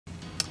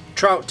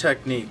Trout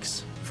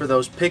techniques for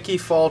those picky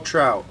fall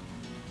trout.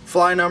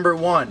 Fly number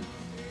 1,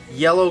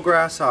 yellow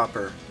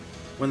grasshopper.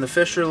 When the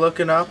fish are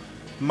looking up,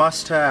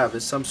 must have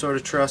is some sort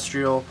of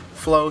terrestrial,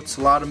 floats,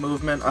 a lot of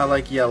movement. I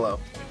like yellow.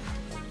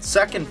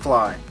 Second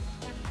fly,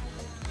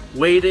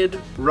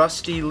 weighted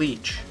rusty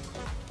leech.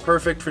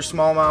 Perfect for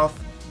smallmouth,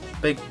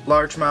 big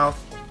largemouth,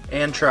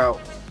 and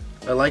trout.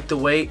 I like the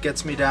weight,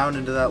 gets me down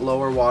into that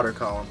lower water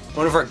column.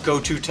 One of our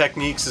go-to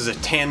techniques is a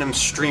tandem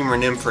streamer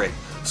nymph rig.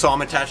 So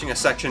I'm attaching a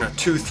section of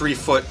 2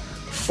 3-foot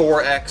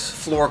 4X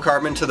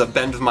fluorocarbon to the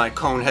bend of my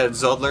cone head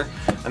Zudler,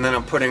 and then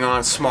I'm putting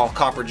on small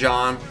copper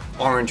john,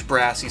 orange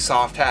brassy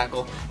soft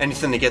tackle,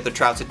 anything to get the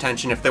trout's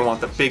attention if they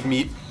want the big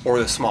meat or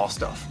the small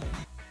stuff.